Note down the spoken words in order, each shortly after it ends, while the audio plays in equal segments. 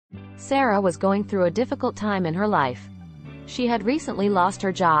Sarah was going through a difficult time in her life. She had recently lost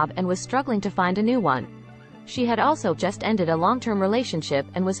her job and was struggling to find a new one. She had also just ended a long-term relationship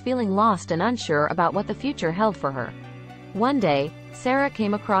and was feeling lost and unsure about what the future held for her. One day, Sarah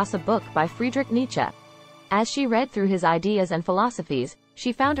came across a book by Friedrich Nietzsche. As she read through his ideas and philosophies,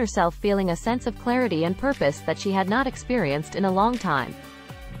 she found herself feeling a sense of clarity and purpose that she had not experienced in a long time.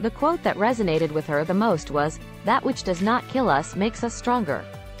 The quote that resonated with her the most was, "That which does not kill us makes us stronger."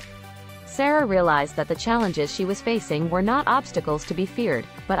 Sarah realized that the challenges she was facing were not obstacles to be feared,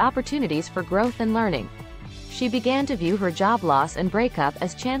 but opportunities for growth and learning. She began to view her job loss and breakup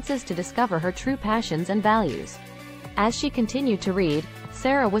as chances to discover her true passions and values. As she continued to read,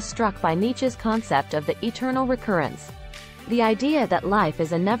 Sarah was struck by Nietzsche's concept of the eternal recurrence. The idea that life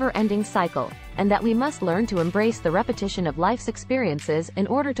is a never-ending cycle, and that we must learn to embrace the repetition of life's experiences in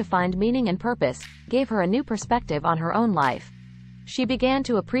order to find meaning and purpose, gave her a new perspective on her own life. She began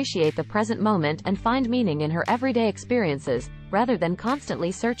to appreciate the present moment and find meaning in her everyday experiences, rather than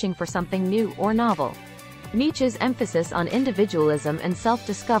constantly searching for something new or novel. Nietzsche's emphasis on individualism and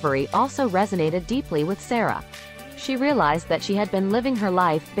self-discovery also resonated deeply with Sarah. She realized that she had been living her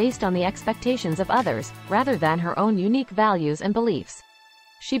life based on the expectations of others, rather than her own unique values and beliefs.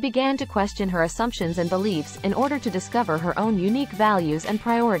 She began to question her assumptions and beliefs in order to discover her own unique values and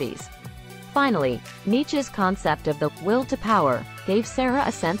priorities. Finally, Nietzsche's concept of the will to power gave Sarah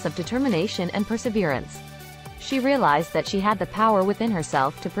a sense of determination and perseverance. She realized that she had the power within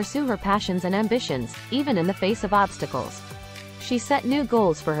herself to pursue her passions and ambitions, even in the face of obstacles. She set new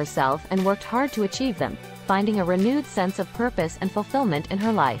goals for herself and worked hard to achieve them, finding a renewed sense of purpose and fulfillment in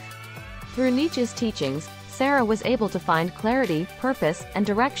her life. Through Nietzsche's teachings, Sarah was able to find clarity, purpose, and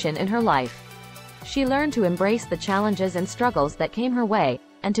direction in her life. She learned to embrace the challenges and struggles that came her way,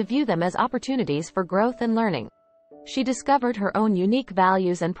 and to view them as opportunities for growth and learning. She discovered her own unique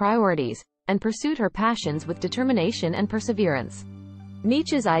values and priorities, and pursued her passions with determination and perseverance.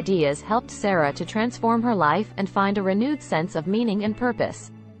 Nietzsche's ideas helped Sarah to transform her life and find a renewed sense of meaning and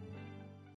purpose.